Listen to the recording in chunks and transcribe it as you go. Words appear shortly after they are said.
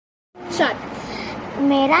Start.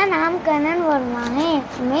 मेरा नाम कनन वर्मा है।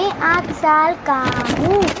 मैं 8 साल का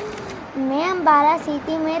हूँ। मैं अम्बाला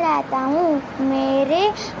सिटी में रहता हूँ। मेरे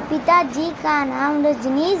पिताजी का नाम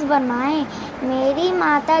रजनीश वर्मा है। मेरी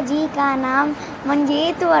माता जी का नाम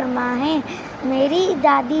मंजीत वर्मा है। मेरी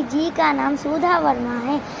दादी जी का नाम सुधा वर्मा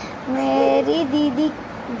है। मेरी दीदी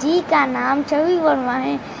जी का नाम छवि वर्मा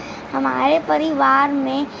है। हमारे परिवार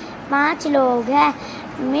में 5 लोग हैं।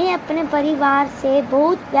 मैं अपने परिवार से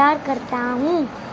बहुत प्यार करता हूँ।